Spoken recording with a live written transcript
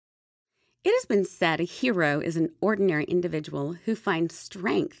It has been said a hero is an ordinary individual who finds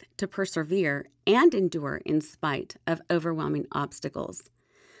strength to persevere and endure in spite of overwhelming obstacles.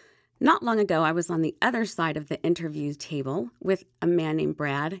 Not long ago, I was on the other side of the interview table with a man named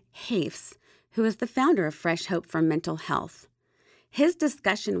Brad Hafes, who is the founder of Fresh Hope for Mental Health. His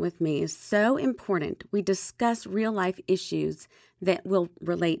discussion with me is so important. We discuss real-life issues that will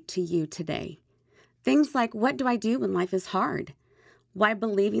relate to you today. Things like, what do I do when life is hard? Why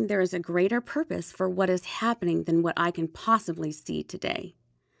believing there is a greater purpose for what is happening than what I can possibly see today.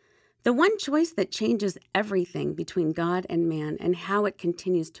 The one choice that changes everything between God and man and how it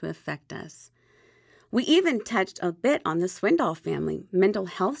continues to affect us. We even touched a bit on the Swindoll family, mental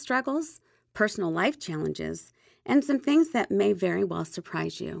health struggles, personal life challenges, and some things that may very well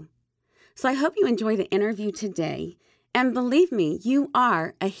surprise you. So I hope you enjoy the interview today, and believe me, you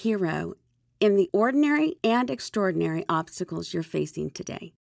are a hero in the ordinary and extraordinary obstacles you're facing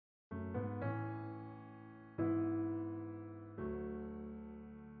today.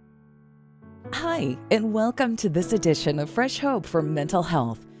 Hi, and welcome to this edition of Fresh Hope for Mental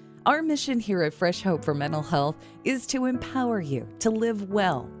Health. Our mission here at Fresh Hope for Mental Health is to empower you to live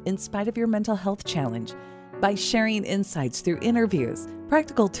well in spite of your mental health challenge by sharing insights through interviews,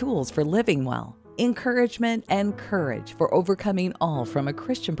 practical tools for living well, encouragement, and courage for overcoming all from a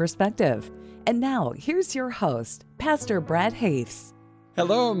Christian perspective. And now, here's your host, Pastor Brad Hafes.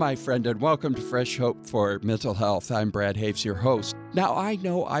 Hello, my friend, and welcome to Fresh Hope for Mental Health. I'm Brad Hafes, your host. Now, I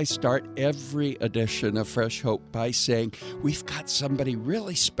know I start every edition of Fresh Hope by saying we've got somebody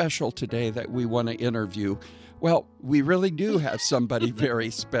really special today that we want to interview. Well, we really do have somebody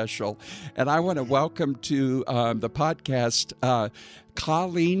very special, and I want to welcome to the podcast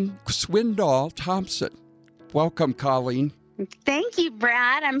Colleen Swindoll Thompson. Welcome, Colleen. Thank you,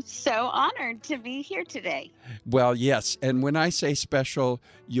 Brad. I'm so honored to be here today. Well, yes, and when I say special,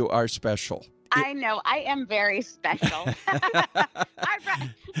 you are special. I know. I am very special. I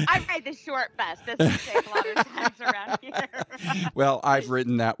ride the short bus. That's what we say a lot of times around here. Well, I've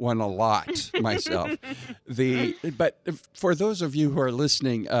ridden that one a lot myself. But for those of you who are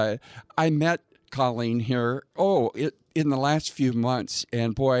listening, I met Colleen here, in the last few months.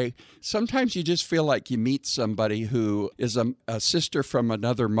 And boy, sometimes you just feel like you meet somebody who is a sister from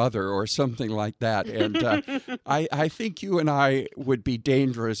another mother or something like that. And I think you and I would be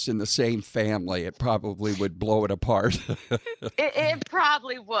dangerous in the same family. It probably would blow it apart. It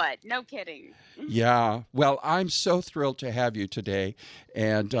probably would. No kidding. Yeah. Well, I'm so thrilled to have you today.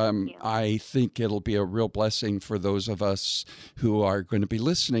 And I think it'll be a real blessing for those of us who are going to be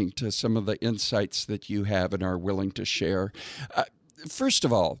listening to some of the insights that you have and are willing to share. First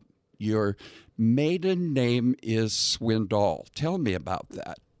of all, your maiden name is Swindoll. Tell me about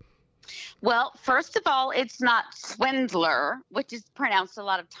that. Well, first of all, it's not Swindler, which is pronounced a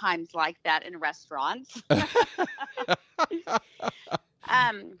lot of times like that in restaurants. But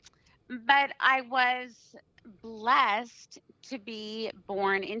I was blessed to be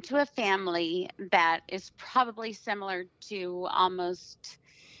born into a family that is probably similar to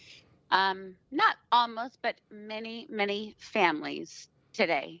not almost, but many, many families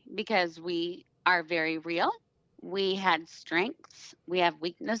today, because we are very real. We had strengths. We have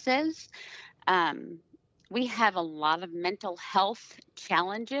weaknesses. We have a lot of mental health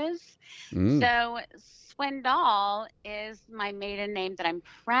challenges. So Swindoll is my maiden name that I'm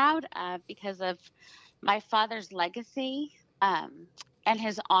proud of because of my father's legacy and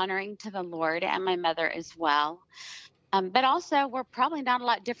his honoring to the Lord, and my mother as well. But also, we're probably not a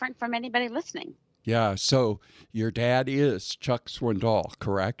lot different from anybody listening. Yeah, so your dad is Chuck Swindoll,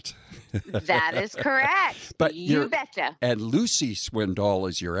 correct? That is correct. But you betcha. And Lucy Swindoll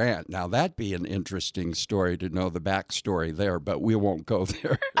is your aunt. Now, that'd be an interesting story to know the backstory there, but we won't go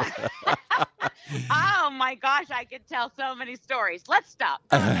there. Oh, my gosh, I could tell so many stories. Let's stop.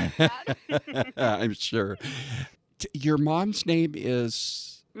 I'm sure. Your mom's name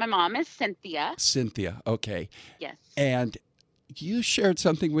is? My mom is Cynthia. Cynthia, okay. Yes. And you shared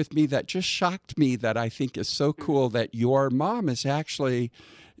something with me that just shocked me that I think is so cool, that your mom is actually,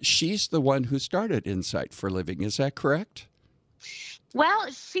 she's the one who started Insight for Living. Is that correct?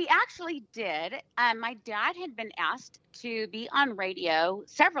 Well, she actually did. My dad had been asked to be on radio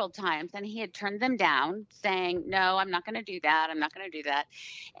several times, and he had turned them down, saying, no, I'm not going to do that. I'm not going to do that.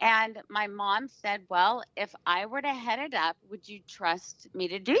 And my mom said, well, if I were to head it up, would you trust me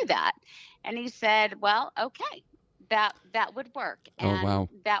to do that? And he said, well, okay, that would work. And wow.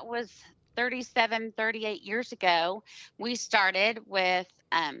 That was 38 years ago. We started with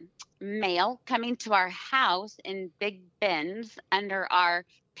mail coming to our house in big bins under our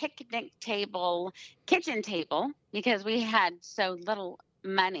picnic table, kitchen table, because we had so little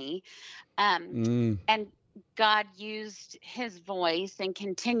money. Mm. And God used his voice and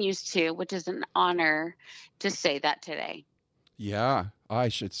continues to, which is an honor to say that today. Yeah, I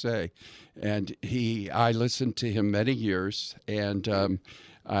should say. And I listened to him many years, and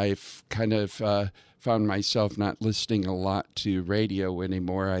I've kind of found myself not listening a lot to radio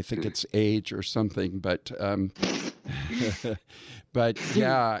anymore. I think it's age or something, but but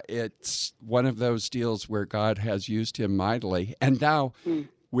yeah, it's one of those deals where God has used him mightily. And now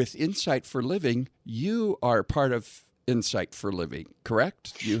with Insight for Living, you are part of Insight for Living,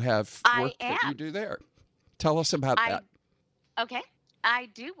 correct? You have work that you do there. Tell us about that. Okay. I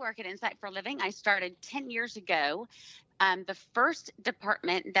do work at Insight for Living. I started 10 years ago. The first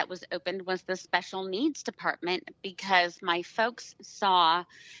department that was opened was the special needs department because my folks saw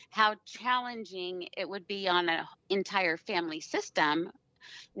how challenging it would be on an entire family system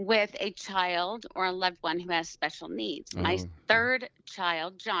with a child or a loved one who has special needs. My third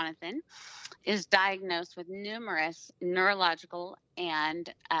child, Jonathan, is diagnosed with numerous neurological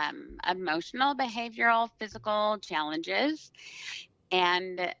and emotional, behavioral, physical challenges.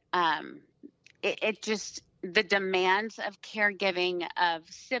 And it just, the demands of caregiving, of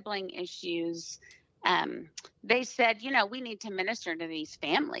sibling issues, they said, we need to minister to these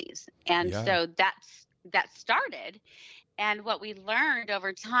families. And so that started. And what we learned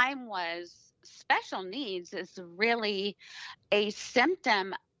over time was special needs is really a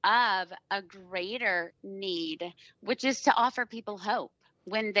symptom of a greater need, which is to offer people hope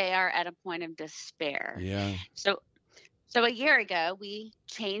when they are at a point of despair. Yeah. So a year ago, we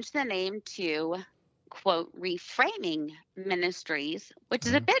changed the name to, quote, Reframing Ministries, which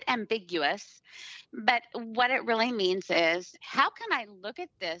is a bit ambiguous, but what it really means is, how can I look at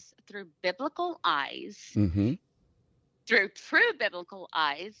this through biblical eyes, through true biblical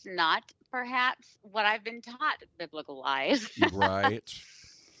eyes, not perhaps what I've been taught biblical eyes. Right.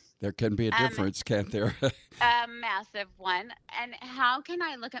 There can be a difference, can't there? A massive one. And how can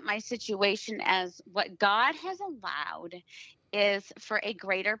I look at my situation as what God has allowed is for a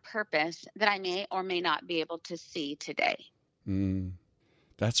greater purpose that I may or may not be able to see today?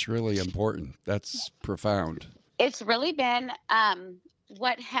 That's really important. That's profound. It's really been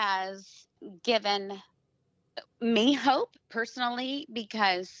what has given me hope personally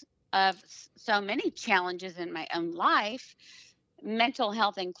because of so many challenges in my own life, mental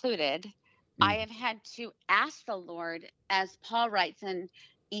health included. I have had to ask the Lord, as Paul writes in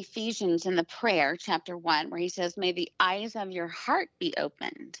Ephesians in the prayer, chapter 1, where he says, may the eyes of your heart be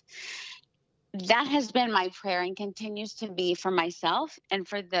opened. That has been my prayer and continues to be for myself and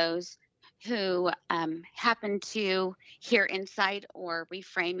for those who happen to hear Insight or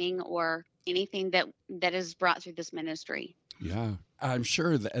Reframing or anything that is brought through this ministry. Yeah, I'm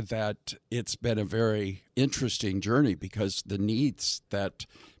sure that it's been a very interesting journey because the needs that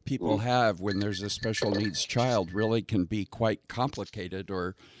people have when there's a special needs child really can be quite complicated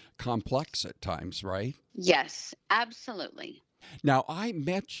or complex at times, right? Yes, absolutely. Now, I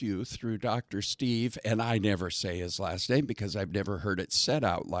met you through Dr. Steve, and I never say his last name because I've never heard it said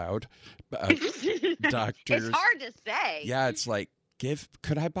out loud. It's hard to say. Yeah, it's like,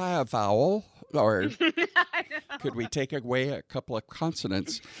 could I buy a vowel? Or could we take away a couple of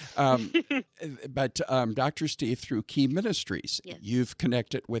consonants? But Dr. Steve through Key Ministries, you've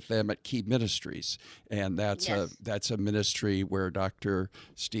connected with them at Key Ministries, and that's a ministry where Dr.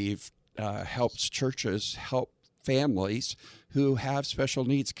 Steve helps churches help families who have special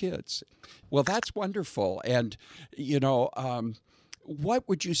needs kids. Well, that's wonderful. And, what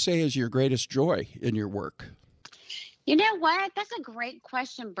would you say is your greatest joy in your work? You know what? That's a great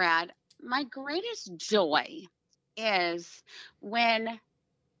question, Brad. My greatest joy is when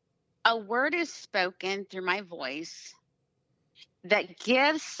a word is spoken through my voice that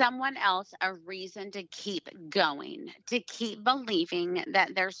gives someone else a reason to keep going, to keep believing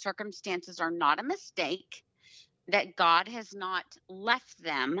that their circumstances are not a mistake, that God has not left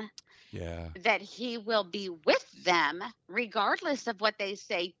them, that he will be with them regardless of what they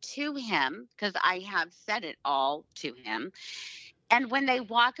say to him, because I have said it all to him. And when they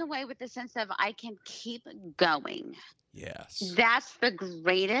walk away with the sense of, I can keep going. Yes. That's the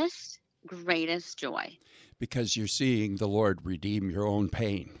greatest joy. Because you're seeing the Lord redeem your own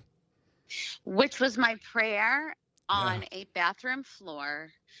pain. Which was my prayer on a bathroom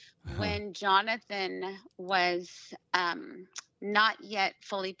floor when Jonathan was not yet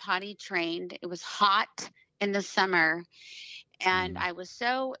fully potty trained. It was hot in the summer. And I was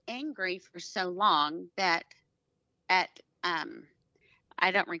so angry for so long that at I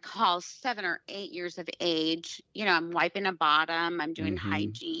don't recall, 7 or 8 years of age, I'm wiping a bottom, I'm doing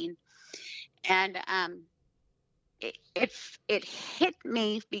hygiene. And it hit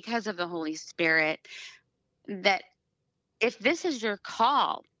me because of the Holy Spirit that if this is your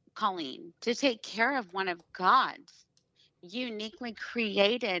calling to take care of one of God's uniquely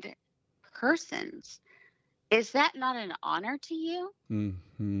created persons, is that not an honor to you?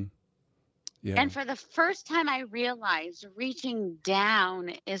 Mm-hmm. Yeah. And for the first time, I realized reaching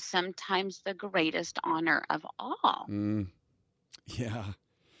down is sometimes the greatest honor of all. Yeah.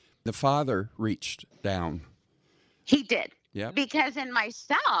 The Father reached down. He did. Yeah. Because in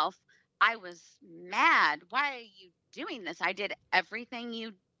myself, I was mad. Why are you doing this? I did everything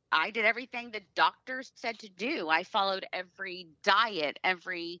the doctors said to do. I followed every diet,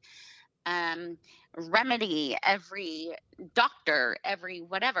 every remedy, every doctor, every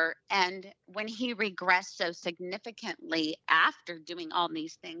whatever. And when he regressed so significantly after doing all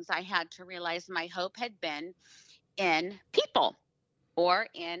these things, I had to realize my hope had been in people or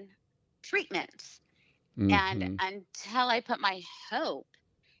in treatments. Mm-hmm. And until I put my hope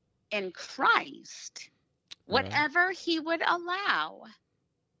in Christ, whatever he would allow,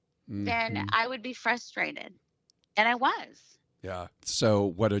 then I would be frustrated. And I was. Yeah. So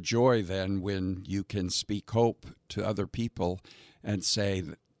what a joy then when you can speak hope to other people and say,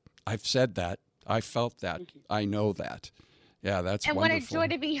 I've said that, I felt that, I know that. Yeah, that's and wonderful. What a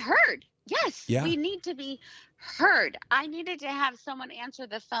joy to be heard. Yes, yeah. We need to be heard. I needed to have someone answer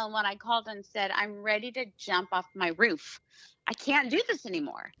the phone when I called and said, I'm ready to jump off my roof. I can't do this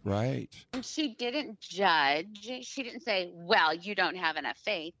anymore. Right. And she didn't judge. She didn't say, well, you don't have enough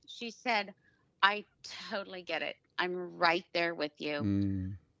faith. She said, I totally get it. I'm right there with you.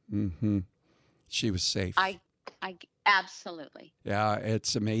 Mm-hmm. She was safe. I absolutely. Yeah,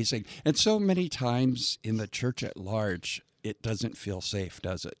 it's amazing. And so many times in the church at large, it doesn't feel safe,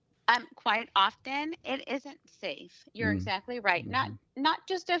 does it? Quite often it isn't safe. You're exactly right. Not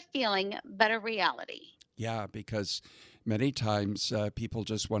just a feeling, but a reality. Yeah, because many times people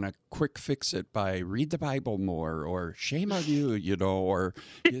just want to quick fix it by read the Bible more, or shame on you, or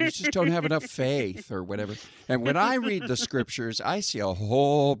you just don't have enough faith or whatever. And when I read the scriptures, I see a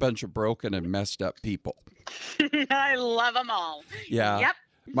whole bunch of broken and messed up people. I love them all. Yeah. Yep.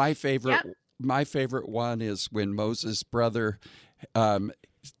 My favorite one is when Moses' brother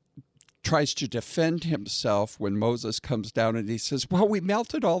tries to defend himself when Moses comes down and he says, well, we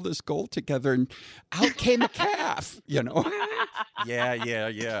melted all this gold together and out came a calf, Yeah.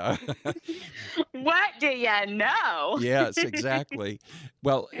 What do you know? Yes, exactly.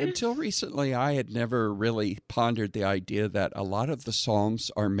 Well, until recently, I had never really pondered the idea that a lot of the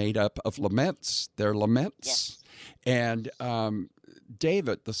Psalms are made up of laments. They're laments. Yes. And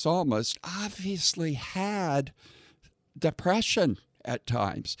David, the psalmist, obviously had depression at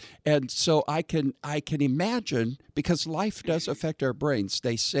times. And so I can imagine, because life does affect our brains.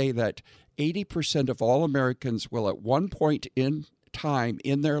 They say that 80% of all Americans will at one point in time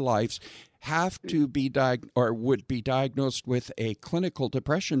in their lives have to be would be diagnosed with a clinical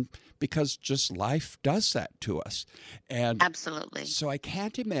depression because just life does that to us. And absolutely. So I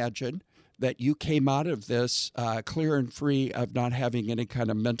can't imagine that you came out of this clear and free of not having any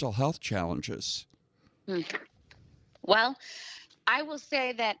kind of mental health challenges. Well, I will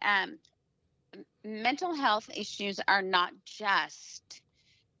say that mental health issues are not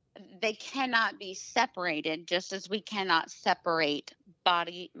they cannot be separated, just as we cannot separate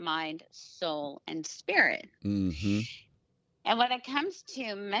body, mind, soul, and spirit. Mm-hmm. And when it comes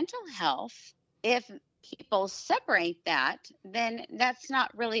to mental health, if people separate that, then that's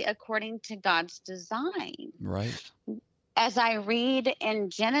not really according to God's design. Right. As I read in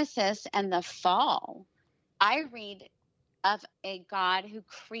Genesis and the fall, I read of a God who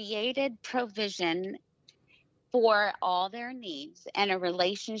created provision for all their needs and a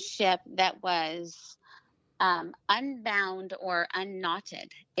relationship that was unbound or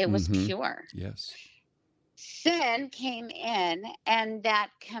unknotted. It was pure. Yes. Sin came in and that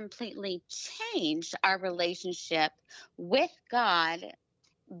completely changed our relationship with God,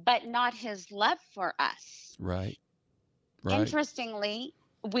 but not his love for us. Right. Interestingly,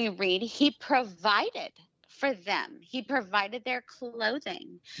 we read he provided for them. He provided their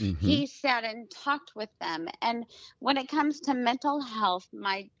clothing. He sat and talked with them. And when it comes to mental health,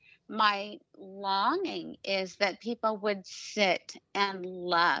 my longing is that people would sit and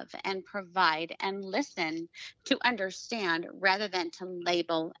love and provide and listen to understand rather than to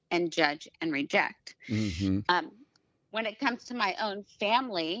label and judge and reject. When it comes to my own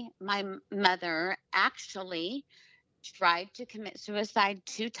family, my mother actually tried to commit suicide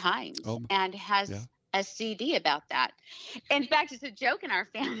 2 times and has a CD about that. In fact, it's a joke in our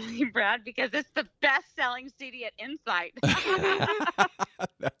family, Brad, because it's the best-selling CD at Insight.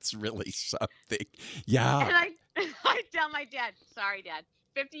 That's really something. Yeah. I tell my dad, sorry, Dad,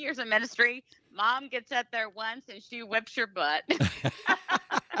 50 years of ministry, Mom gets up there once and she whips your butt.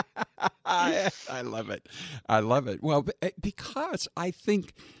 I love it. I love it. Well, because I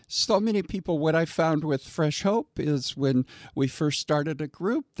think so many people, what I found with Fresh Hope is when we first started a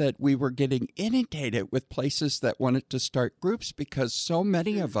group that we were getting inundated with places that wanted to start groups because so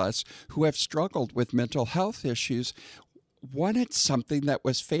many of us who have struggled with mental health issues wanted something that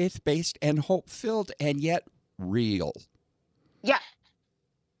was faith-based and hope-filled and yet real. Yeah.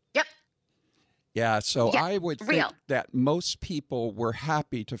 Yep. Yeah, so Yeah, I would think real. that most people were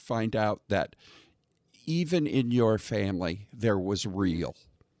happy to find out that even in your family, there was real.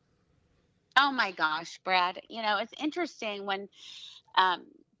 Oh my gosh, Brad. It's interesting when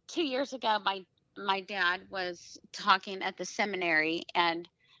 2 years ago, my dad was talking at the seminary, and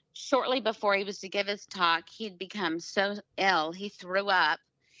shortly before he was to give his talk, he'd become so ill, he threw up,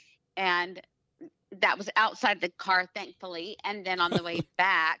 and that was outside the car, thankfully. And then on the way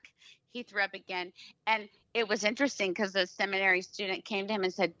back, he threw up again. And it was interesting because the seminary student came to him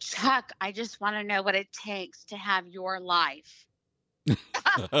and said, Chuck, I just want to know what it takes to have your life. And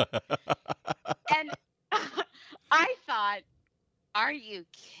I thought, are you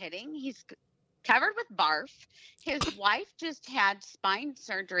kidding? He's covered with barf. His wife just had spine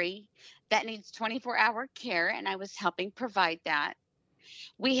surgery that needs 24-hour care, and I was helping provide that.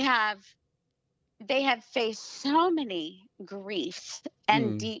 They have faced so many griefs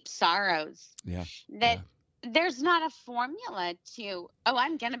and deep sorrows that there's not a formula to,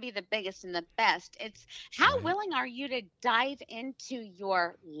 I'm going to be the biggest and the best. It's how willing are you to dive into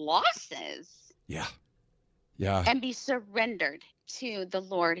your losses? Yeah. Yeah. And be surrendered to the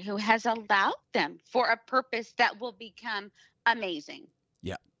Lord who has allowed them for a purpose that will become amazing.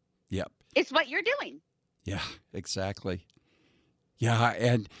 Yep. Yep. It's what you're doing. Yeah, exactly. Yeah,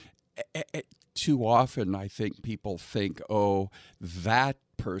 and too often I think people think, that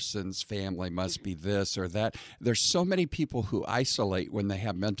person's family must be this or that. There's so many people who isolate when they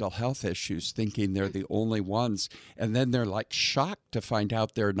have mental health issues, thinking they're the only ones, and then they're like shocked to find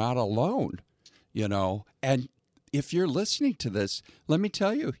out they're not alone, And if you're listening to this, let me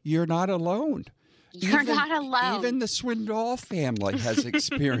tell you, you're not alone. You're not alone. Even the Swindoll family has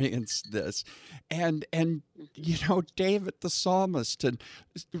experienced this. And David the psalmist, and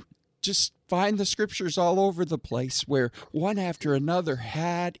just find the scriptures all over the place where one after another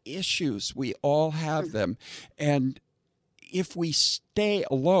had issues. We all have them. And if we stay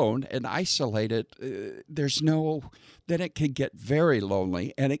alone and isolated, then it can get very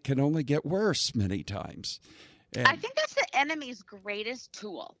lonely, and it can only get worse many times. And I think that's the enemy's greatest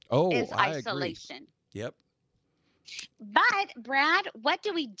tool is I isolation. agree. Yep. But Brad, what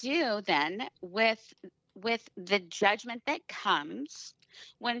do we do then with the judgment that comes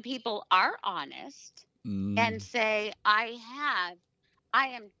when people are honest and say, I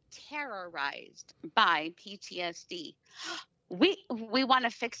am terrorized by PTSD? We want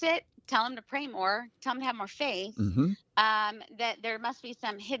to fix it. Tell them to pray more. Tell them to have more faith. That there must be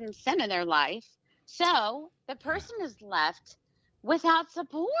some hidden sin in their life. So the person is left without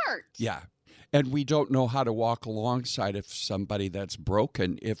support. Yeah. And we don't know how to walk alongside of somebody that's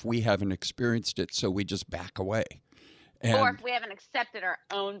broken if we haven't experienced it. So we just back away. Or if we haven't accepted our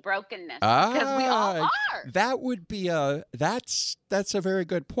own brokenness, because we all are. That would be that's a very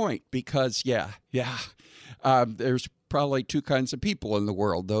good point, because there's probably two kinds of people in the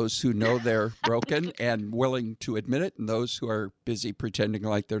world: those who know they're broken and willing to admit it, and those who are busy pretending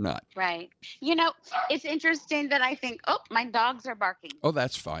like they're not. Right. It's interesting that I think, my dogs are barking. Oh,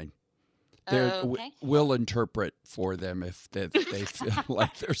 that's fine. Okay. We'll interpret for them if they feel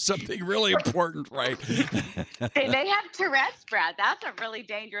like there's something really important, right? They have Tourette's, Brad. That's a really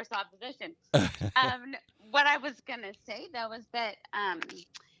dangerous opposition. What I was going to say, though, is that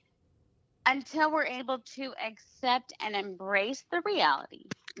until we're able to accept and embrace the reality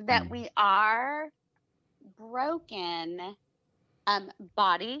that we are broken,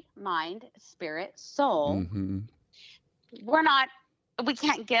 body, mind, spirit, soul, we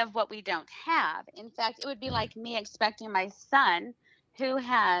can't give what we don't have. In fact, it would be like me expecting my son, who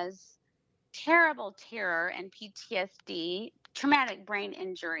has terrible terror and PTSD, traumatic brain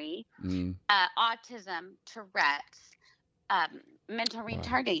injury, autism, Tourette's, mental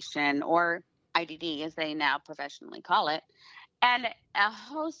retardation, or IDD, as they now professionally call it, and a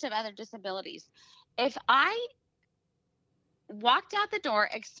host of other disabilities. If I walked out the door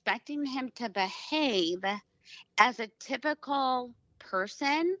expecting him to behave as a typical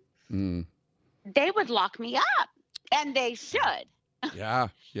person, they would lock me up, and they should. Yeah.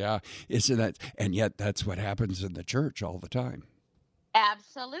 Isn't that? And yet that's what happens in the church all the time.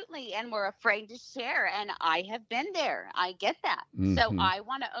 Absolutely. And we're afraid to share. And I have been there. I get that. So Hmm. I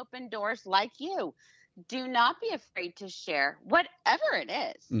want to open doors like you. Do not be afraid to share whatever it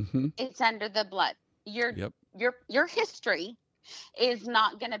is. Hmm. It's under the blood. Your Yep. your history is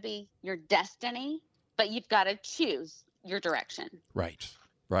not going to be your destiny, but you've got to choose your direction. Right.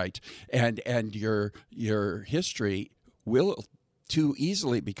 Right. And your history will too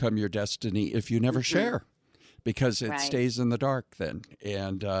easily become your destiny if you never share, because it Right. stays in the dark then,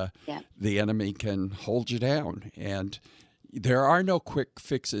 and Yeah. the enemy can hold you down. And there are no quick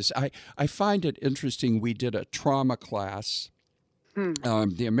fixes. I find it interesting. We did a trauma class. Hmm.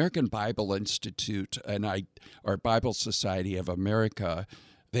 The American Bible Institute and or Bible Society of America,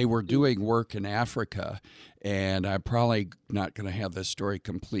 they were doing work in Africa, and I'm probably not going to have this story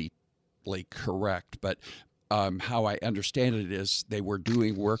completely correct, but how I understand it is they were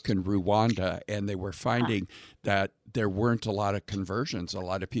doing work in Rwanda, and they were finding that there weren't a lot of conversions. A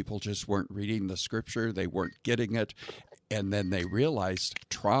lot of people just weren't reading the scripture, they weren't getting it, and then they realized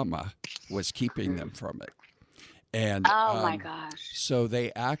trauma was keeping them from it. And Oh my gosh. so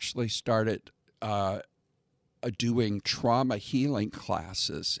they actually started doing trauma healing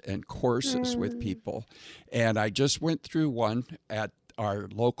classes and courses with people. And I just went through one at our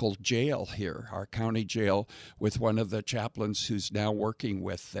local jail here, our county jail, with one of the chaplains who's now working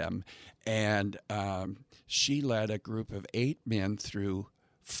with them. And she led a group of 8 men through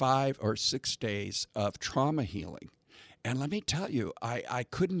 5 or 6 days of trauma healing. And let me tell you, I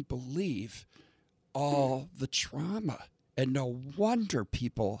couldn't believe all the trauma. And no wonder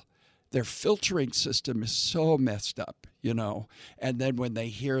people, their filtering system is so messed up, you know. And then when they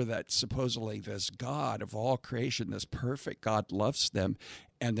hear that supposedly this God of all creation, this perfect God loves them,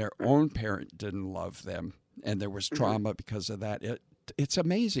 and their own parent didn't love them, and there was trauma because of that, it's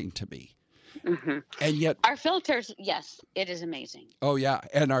amazing to me. And yet, Our filters, yes, it is amazing. oh yeah,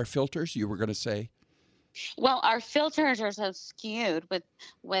 and our filters, you were going to say? Well, our filters are so skewed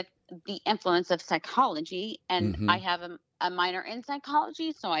with the influence of psychology, and Mhm. I have a minor in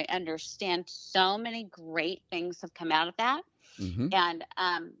psychology, so I understand so many great things have come out of that. Mm-hmm. And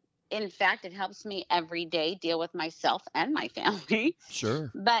in fact, it helps me every day deal with myself and my family.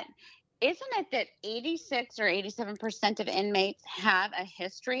 Sure. But isn't it that 86 or 87% of inmates have a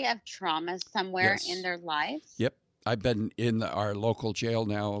history of trauma somewhere in Yes. their lives? Yep. I've been in our local jail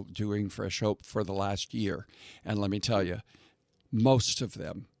now doing Fresh Hope for the last year. And let me tell you, most of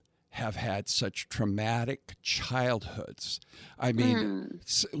them have had such traumatic childhoods. I mean,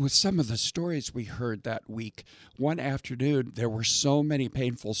 with some of the stories we heard that week, one afternoon, there were so many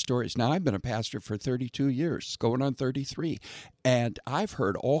painful stories. Now, I've been a pastor for 32 years, going on 33, and I've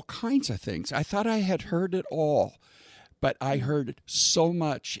heard all kinds of things. I thought I had heard it all. But I heard so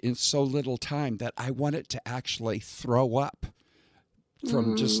much in so little time that I wanted to actually throw up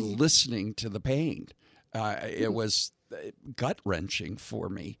from just listening to the pain. It was gut-wrenching for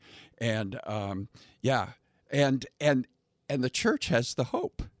me. And yeah, and the church has the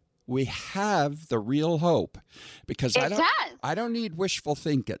hope. We have the real hope, because It does. I don't need wishful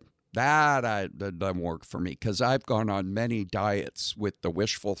thinking. That doesn't work for me, because I've gone on many diets with the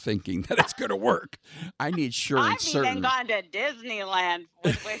wishful thinking that it's going to work. I need sure and I've certain. even gone to Disneyland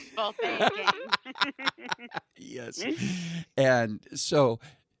with wishful thinking. Yes. And so,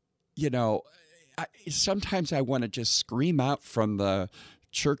 you know, sometimes I want to just scream out from the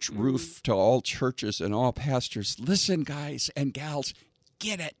church roof to all churches and all pastors, listen, guys and gals,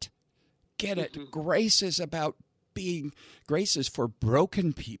 get it. Get it. Grace is about grace is for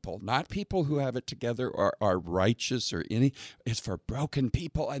broken people, not people who have it together or are righteous or any. It's for broken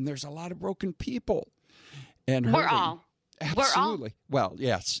people, and there's a lot of broken people. And We're hurting. all. Absolutely. Well,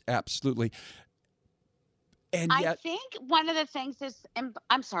 yes, absolutely. And I yet, think one of the things is, and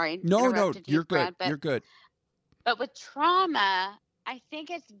I'm sorry, no, interrupted you, you're Brad, good. You're good. But with trauma, I think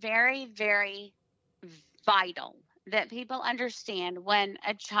it's very, very vital that people understand when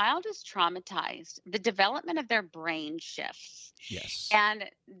a child is traumatized, the development of their brain shifts, Yes. and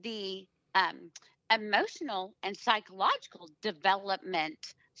the emotional and psychological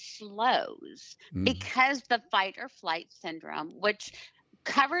development slows because the fight or flight syndrome, which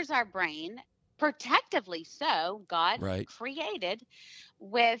covers our brain protectively, so God Right. created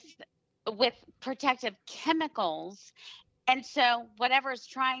with protective chemicals. And so whatever is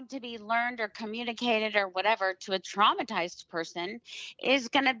trying to be learned or communicated or whatever to a traumatized person is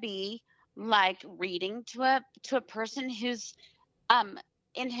going to be like reading to a person who's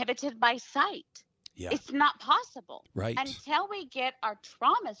inhibited by sight. Yeah. It's not possible. Right. Until we get our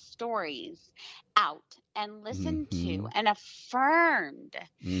trauma stories out and listened to and affirmed,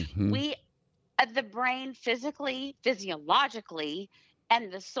 we The brain physically, physiologically,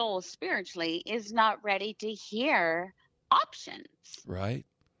 and the soul spiritually is not ready to hear options. Right.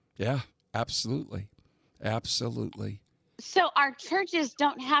 Yeah, absolutely. Absolutely. So our churches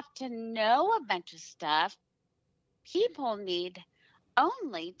don't have to know a bunch of stuff. People need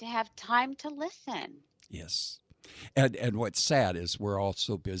only to have time to listen. Yes. And what's sad is we're all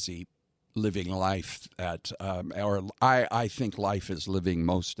so busy living life at, or I think life is living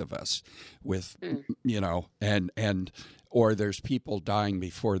most of us with, and or there's people dying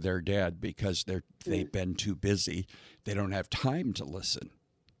before they're dead because they've been too busy. They don't have time to listen.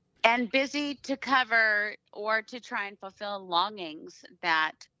 And busy to cover or to try and fulfill longings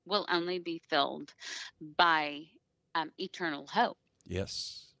that will only be filled by eternal hope.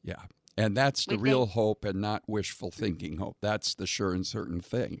 Yes. Yeah. And that's the real hope and not wishful thinking hope. That's the sure and certain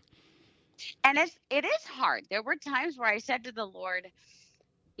thing. And it is hard. There were times where I said to the Lord,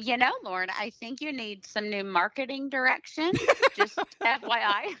 Lord, I think you need some new marketing direction. Just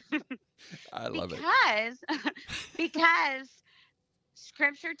FYI. I love it. Because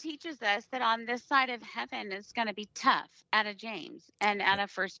Scripture teaches us that on this side of heaven it's going to be tough out of James and out of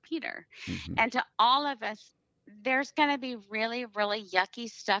First Peter. Mm-hmm. And to all of us, there's going to be really, really yucky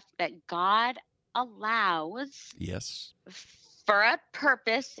stuff that God allows. Yes. For a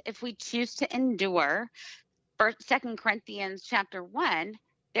purpose, if we choose to endure. For 2 Corinthians chapter 1,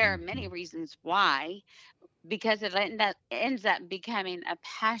 there are many reasons why, because it ends up becoming a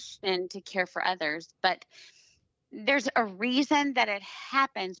passion to care for others. But there's a reason that it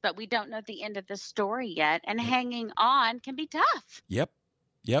happens, but we don't know the end of the story yet. And hanging on can be tough. Yep.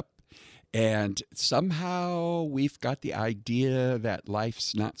 And somehow we've got the idea that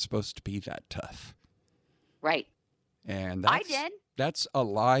life's not supposed to be that tough. Right. And I did. That's a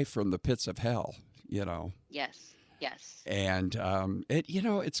lie from the pits of hell, Yes. And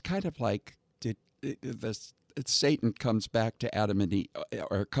it's kind of like Satan comes back to Adam and Eve,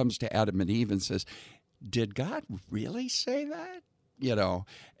 or comes to Adam and Eve and says, "Did God really say that?"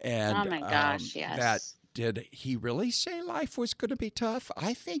 And oh my gosh, yes. Did he really say life was going to be tough?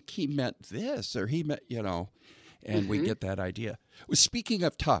 I think he meant this, or he meant, and we get that idea. Well, speaking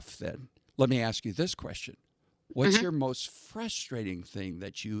of tough, then, let me ask you this question. What's your most frustrating thing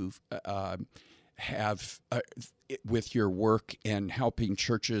that you have with your work and helping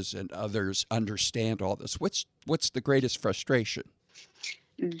churches and others understand all this? What's the greatest frustration?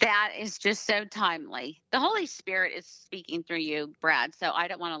 That is just so timely. The Holy Spirit is speaking through you, Brad, so I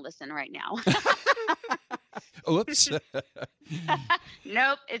don't want to listen right now. Oops.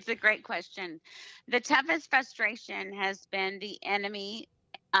 Nope, it's a great question. The toughest frustration has been the enemy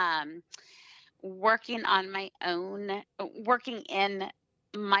working in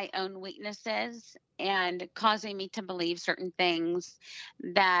my own weaknesses and causing me to believe certain things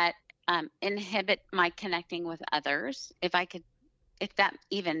that inhibit my connecting with others. If that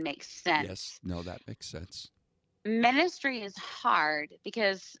even makes sense. Yes, no, that makes sense. Ministry is hard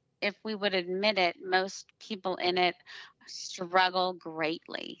because if we would admit it, most people in it struggle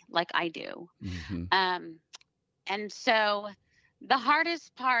greatly, like I do. Mm-hmm. And so the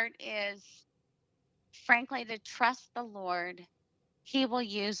hardest part is, frankly, to trust the Lord. He will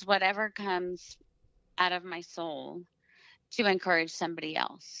use whatever comes out of my soul to encourage somebody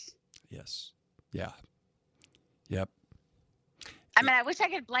else. Yes. Yeah. Yep. I mean, I wish I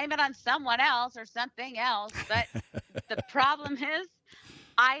could blame it on someone else or something else, but the problem is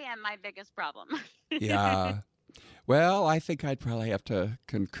I am my biggest problem. Yeah. Well, I think I'd probably have to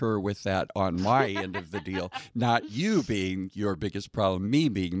concur with that on my end of the deal. Not you being your biggest problem, me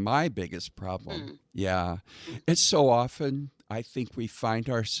being my biggest problem. Yeah. It's so often, I think we find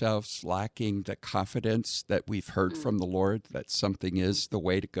ourselves lacking the confidence that we've heard from the Lord that something is the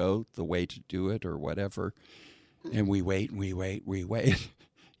way to go, the way to do it, or whatever. And we wait.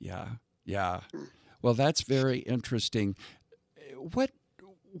 Yeah. Well, that's very interesting. What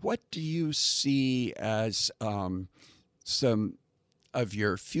do you see as some of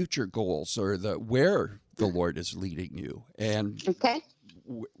your future goals, or where the Lord is leading you? And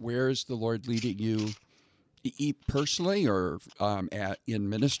where is the Lord leading you personally, or in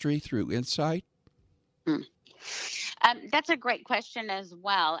ministry through Insight? That's a great question as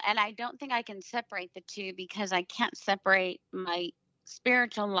well. And I don't think I can separate the two, because I can't separate my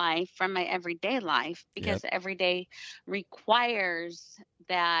spiritual life from my everyday life, because every day requires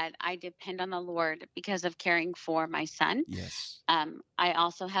that I depend on the Lord because of caring for my son. Yes. I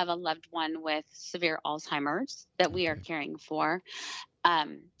also have a loved one with severe Alzheimer's that we are caring for.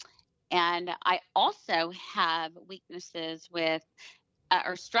 And I also have weaknesses with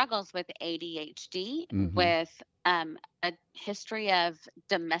or struggles with ADHD, Mm-hmm. with a history of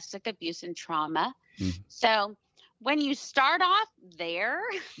domestic abuse and trauma. Mm-hmm. So when you start off there,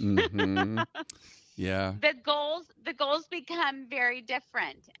 Mm-hmm. Yeah. the goals become very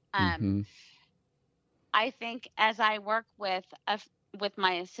different. Mm-hmm. I think as I work with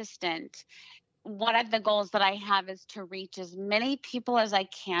my assistant, one of the goals that I have is to reach as many people as I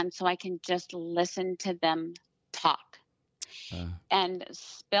can so I can just listen to them talk and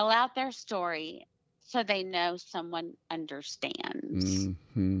spill out their story so they know someone understands.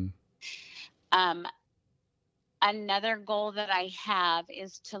 Mm-hmm. Another goal that I have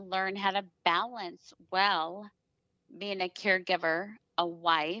is to learn how to balance well being a caregiver, a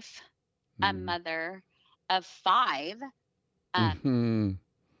wife, a mother of 5, Mm-hmm.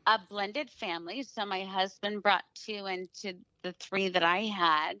 a blended family. So my husband brought 2 into the 3 that I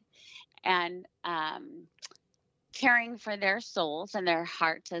had, and caring for their souls and their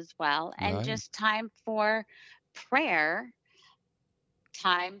hearts as well. And Right. just time for prayer,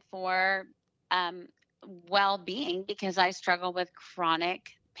 time for well-being, because I struggle with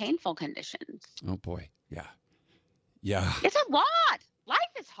chronic painful conditions. Oh boy. Yeah. Yeah. It's a lot. Life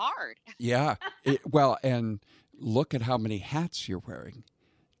is hard. Yeah. Well, and look at how many hats you're wearing.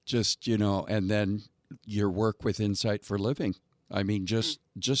 Just, and then your work with Insight for Living. I mean, just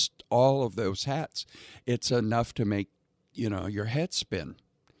all of those hats. It's enough to make, your head spin.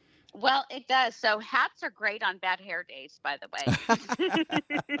 Well, it does. So hats are great on bad hair days, by the way.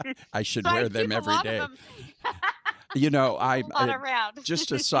 I should So I wear them keep a every lot day. of them. I A lot around.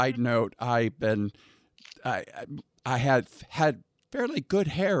 just a side note, I had fairly good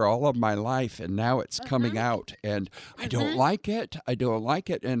hair all of my life, and now it's coming out, and I don't like it. I don't like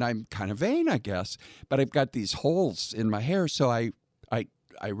it, and I'm kind of vain, I guess. But I've got these holes in my hair, so I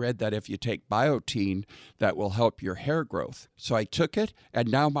read that if you take Biotin, that will help your hair growth. So I took it, and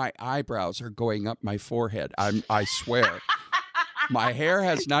now my eyebrows are going up my forehead. I swear. My hair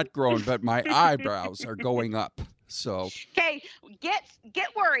has not grown, but my eyebrows are going up. So Okay, get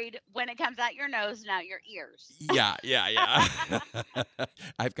worried when it comes out your nose and out your ears. yeah.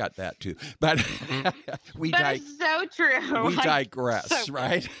 I've got that too. But It's so true. we digress, So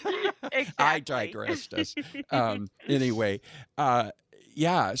right? Exactly. I digressed us. Anyway,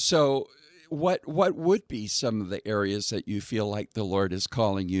 yeah. So what would be some of the areas that you feel like the Lord is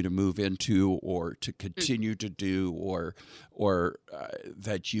calling you to move into, or to continue to do, or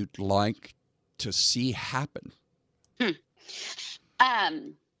that you'd like to see happen?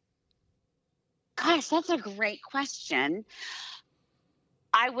 Gosh, that's a great question.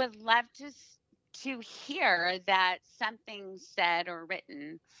 I would love to hear that something said or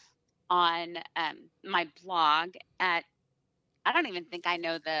written on my blog at, I don't even think I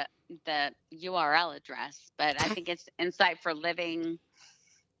know the URL address, but I think it's Insight for Living.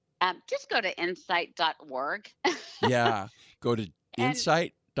 Just go to insight.org. Yeah, go to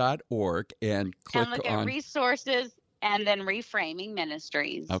insight.org and click and look on at resources and then Reframing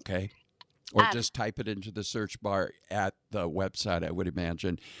Ministries. Okay. Or just type it into the search bar at the website. I would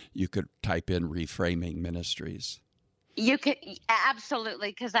imagine you could type in Reframing Ministries. You could, absolutely,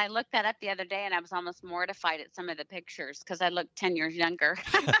 because I looked that up the other day and I was almost mortified at some of the pictures because I looked 10 years younger.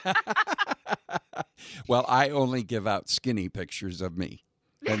 Well, I only give out skinny pictures of me,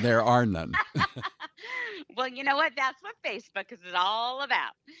 and there are none. Well, you know what? That's what Facebook is all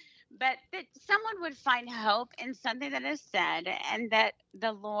about. But that someone would find hope in something that is said, and that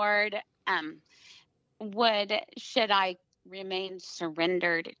the Lord would, should I remain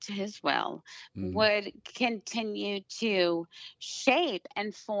surrendered to his will, would continue to shape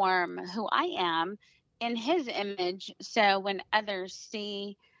and form who I am in his image. So when others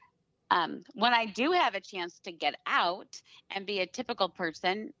see, when I do have a chance to get out and be a typical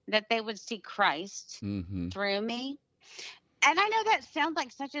person, that they would see Christ through me. And I know that sounds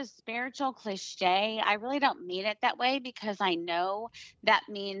like such a spiritual cliche. I really don't mean it that way, because I know that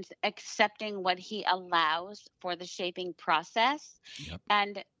means accepting what he allows for the shaping process. Yep.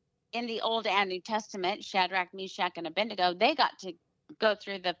 And in the Old and New Testament, Shadrach, Meshach, and Abednego, they got to go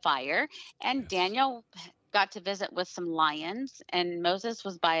through the fire. And Daniel got to visit with some lions, and Moses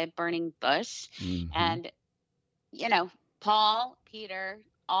was by a burning bush. And, Paul, Peter,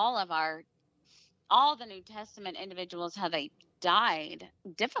 all the New Testament individuals, how they died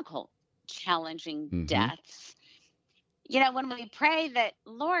difficult, challenging deaths. When we pray that,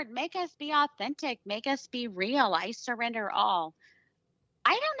 Lord, make us be authentic, make us be real, I surrender all.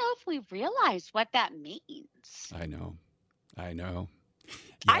 I don't know if we realize what that means. I know. Yeah.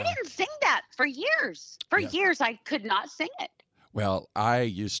 I didn't sing that for years. For years, I could not sing it. Well, I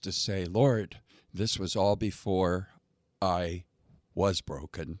used to say, Lord, this was all before I was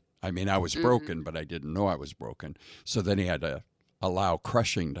broken. I mean, I was Mhm. broken, but I didn't know I was broken. So then he had to allow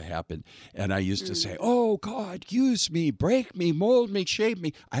crushing to happen. And I used to say, Mhm. oh, God, use me, break me, mold me, shape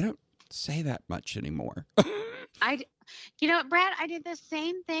me. I don't say that much anymore. I, d- you know, what, Brad, I did the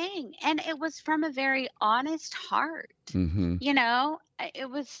same thing, and it was from a very honest heart. Mm-hmm. It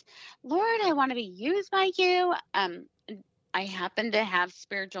was, Lord, I want to be used by you. I happen to have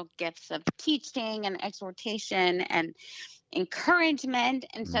spiritual gifts of teaching and exhortation and encouragement,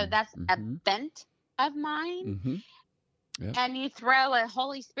 and so that's a Mm-hmm. bent of mine. Mm-hmm. Yep. And you throw a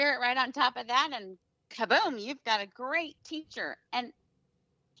Holy Spirit right on top of that, and kaboom, you've got a great teacher. And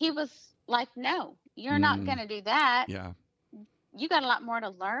he was like, no, you're not Mm, going to do that. yeah. You got a lot more to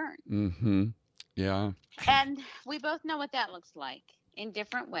learn. Mm-hmm. Yeah. And we both know what that looks like in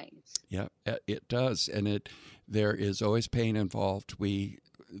different ways. Yeah, it does, and there is always pain involved.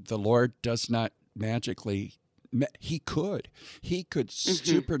 The Lord does not magically. He could Hmm.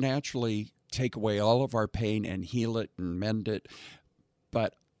 supernaturally take away all of our pain and heal it and mend it,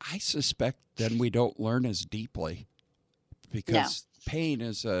 but I suspect then we don't learn as deeply No. because pain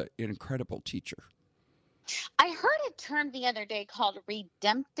is an incredible teacher. I heard a term the other day called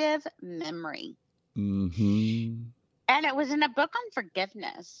redemptive memory. Mm-hmm. And it was in a book on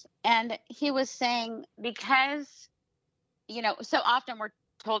forgiveness. And he was saying, because, so often we're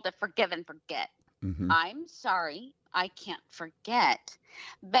told to forgive and forget. Mm-hmm. I'm sorry, I can't forget.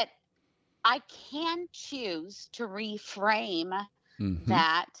 But I can choose to reframe Mm-hmm.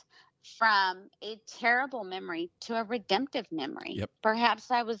 that from a terrible memory to a redemptive memory. Yep.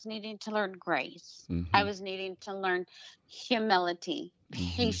 Perhaps I was needing to learn grace. Mm-hmm. I was needing to learn humility,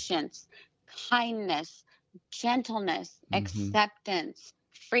 Mm-hmm. patience, kindness, gentleness, Mm-hmm. acceptance,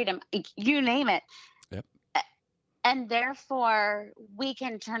 freedom, you name it. Yep. And therefore, we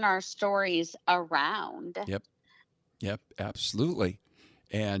can turn our stories around. Yep, absolutely.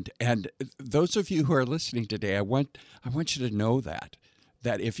 And those of you who are listening today, I want you to know that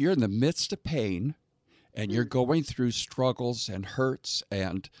if you're in the midst of pain and you're going through struggles and hurts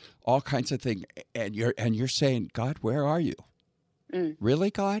and all kinds of things, and you're saying, God, where are you? Mm.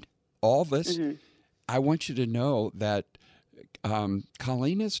 Really, God? All this? Mhm. I want you to know that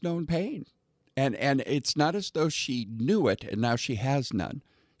Colleen has known pain. And it's not as though she knew it and now she has none.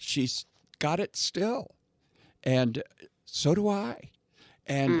 She's got it still. And so do I.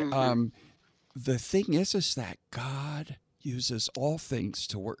 And Mhm. the thing is that God uses all things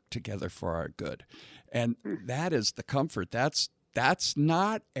to work together for our good. And that is the comfort. That's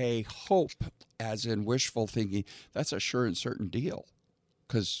not a hope as in wishful thinking. That's a sure and certain deal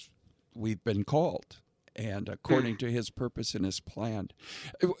because we've been called and according to his purpose and his plan.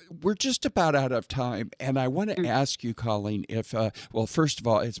 We're just about out of time. And I want to ask you, Colleen, if, well, first of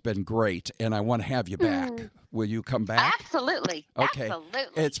all, it's been great and I want to have you back. Will you come back? Absolutely. Okay.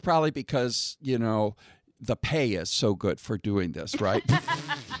 Absolutely. It's probably because, the pay is so good for doing this, right?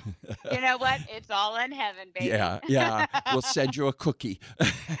 You know what? It's all in heaven, baby. Yeah. We'll send you a cookie.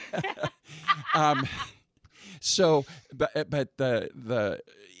 So, but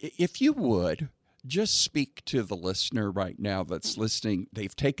if you would just speak to the listener right now that's listening,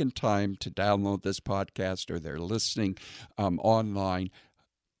 they've taken time to download this podcast or they're listening online.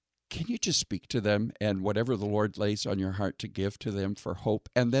 Can you just speak to them and whatever the Lord lays on your heart to give to them for hope?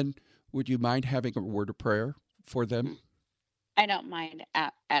 And then would you mind having a word of prayer for them? I don't mind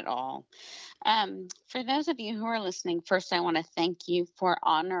at all. For those of you who are listening, first, I want to thank you for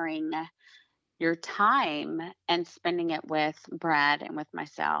honoring your time and spending it with Brad and with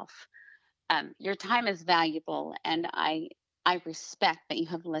myself. Your time is valuable, and I respect that you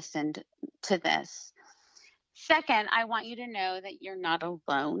have listened to this. Second, I want you to know that you're not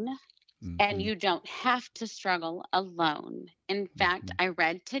alone. And you don't have to struggle alone. In fact, I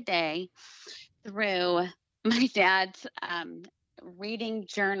read today through my dad's reading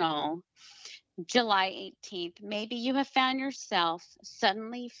journal, July 18th. Maybe you have found yourself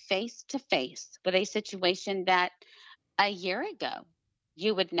suddenly face to face with a situation that a year ago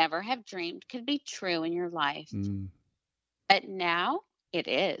you would never have dreamed could be true in your life. But now it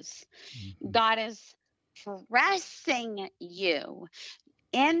is. God is pressing you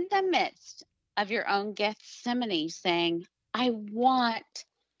in the midst of your own Gethsemane, saying, I want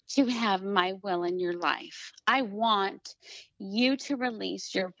to have my will in your life. I want you to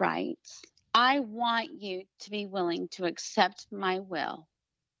release your rights. I want you to be willing to accept my will.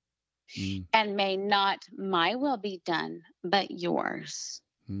 And may not my will be done, but yours.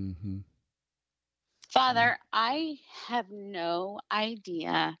 Father, I have no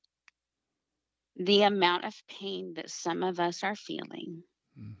idea the amount of pain that some of us are feeling.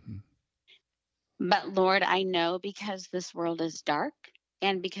 But Lord, I know because this world is dark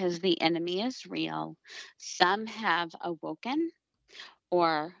and because the enemy is real, some have awoken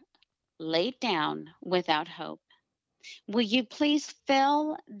or laid down without hope. Will you please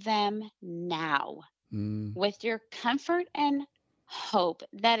fill them now with your comfort and hope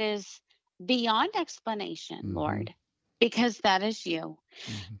that is beyond explanation, Lord, because that is you.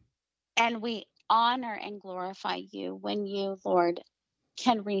 And we honor and glorify you when you, Lord,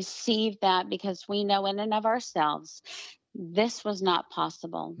 can receive that, because we know in and of ourselves this was not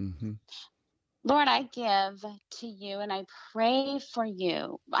possible. Lord, I give to you and I pray for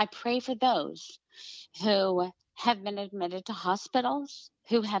you. I pray for those who have been admitted to hospitals,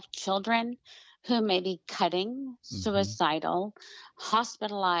 who have children who may be cutting, suicidal,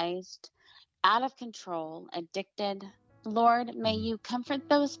 hospitalized, out of control, addicted. Lord, may you comfort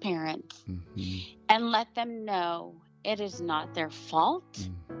those parents and let them know it is not their fault.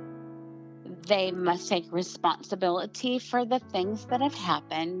 They must take responsibility for the things that have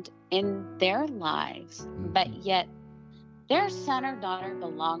happened in their lives, but yet their son or daughter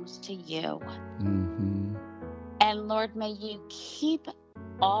belongs to you. And Lord, may you keep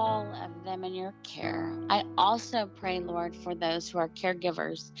all of them in your care. I also pray, Lord, for those who are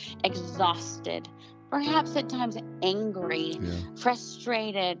caregivers, exhausted, perhaps at times angry,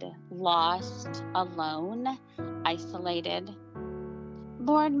 frustrated, lost, alone, isolated.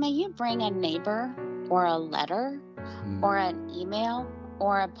 Lord, may you bring a neighbor or a letter or an email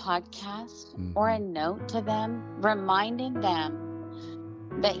or a podcast or a note to them, reminding them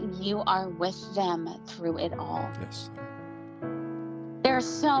that you are with them through it all. Yes. There are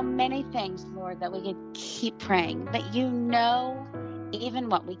so many things, Lord, that we could keep praying, but you know even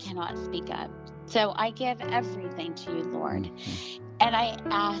what we cannot speak of. So I give everything to you, Lord. And I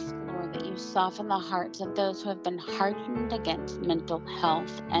ask, Lord, that you soften the hearts of those who have been hardened against mental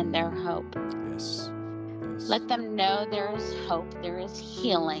health and their hope. Yes. Let them know there is hope, there is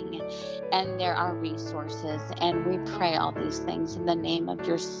healing, and there are resources. And we pray all these things in the name of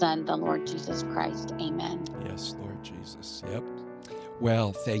your Son, the Lord Jesus Christ. Amen. Yes, Lord Jesus. Yep.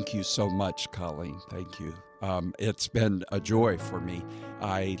 Well, thank you so much, Colleen. Thank you. It's been a joy for me.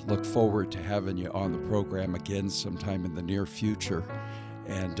 I look forward to having you on the program again sometime in the near future.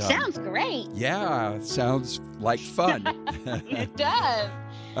 And sounds great. Yeah, sounds like fun. It does.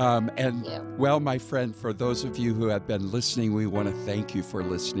 Well, my friend, for those of you who have been listening, we want to thank you for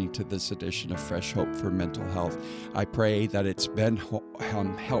listening to this edition of Fresh Hope for Mental Health. I pray that it's been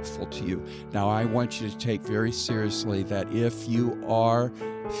helpful to you. Now, I want you to take very seriously that if you are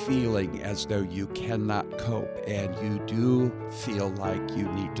feeling as though you cannot cope and you do feel like you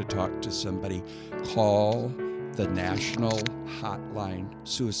need to talk to somebody, call the National Hotline,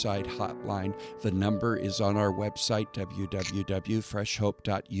 Suicide Hotline. The number is on our website,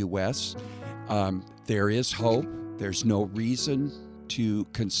 www.freshhope.us. There is hope. There's no reason to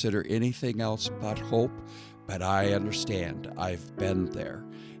consider anything else but hope, but I understand. I've been there.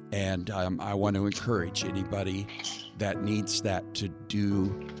 And I want to encourage anybody that needs that to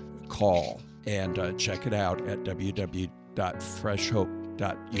do call and check it out at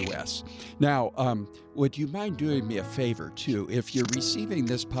www.freshhope.us. Now, would you mind doing me a favor, too? If you're receiving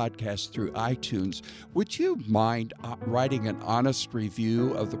this podcast through iTunes, would you mind writing an honest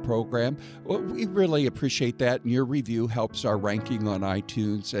review of the program? Well, we really appreciate that, and your review helps our ranking on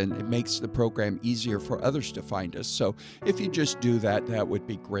iTunes, and it makes the program easier for others to find us. So if you just do that, that would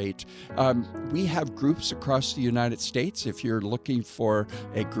be great. We have groups across the United States. If you're looking for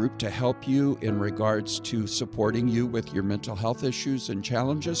a group to help you in regards to supporting you with your mental health issues and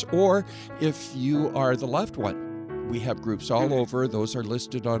challenges, or if you are the loved one, we have groups all over. Those are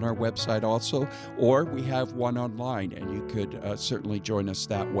listed on our website also, or we have one online, and you could certainly join us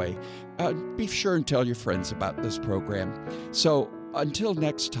that way. Be sure and tell your friends about this program. So until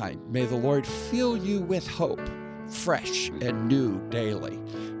next time, may the Lord fill you with hope, fresh and new daily.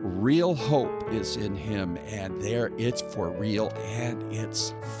 Real hope is in Him, and there it's for real, and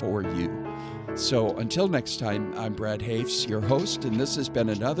it's for you. So until next time, I'm Brad Hafes, your host, and this has been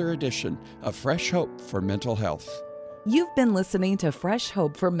another edition of Fresh Hope for Mental Health. You've been listening to Fresh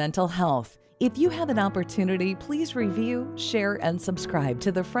Hope for Mental Health. If you have an opportunity, please review, share, and subscribe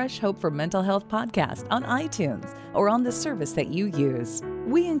to the Fresh Hope for Mental Health podcast on iTunes or on the service that you use.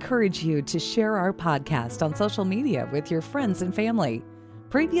 We encourage you to share our podcast on social media with your friends and family.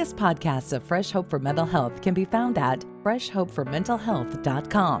 Previous podcasts of Fresh Hope for Mental Health can be found at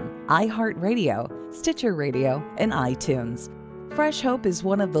freshhopeformentalhealth.com, iHeartRadio, Stitcher Radio, and iTunes. Fresh Hope is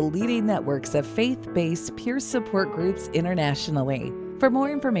one of the leading networks of faith-based peer support groups internationally. For more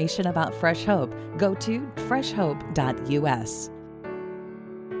information about Fresh Hope, go to freshhope.us.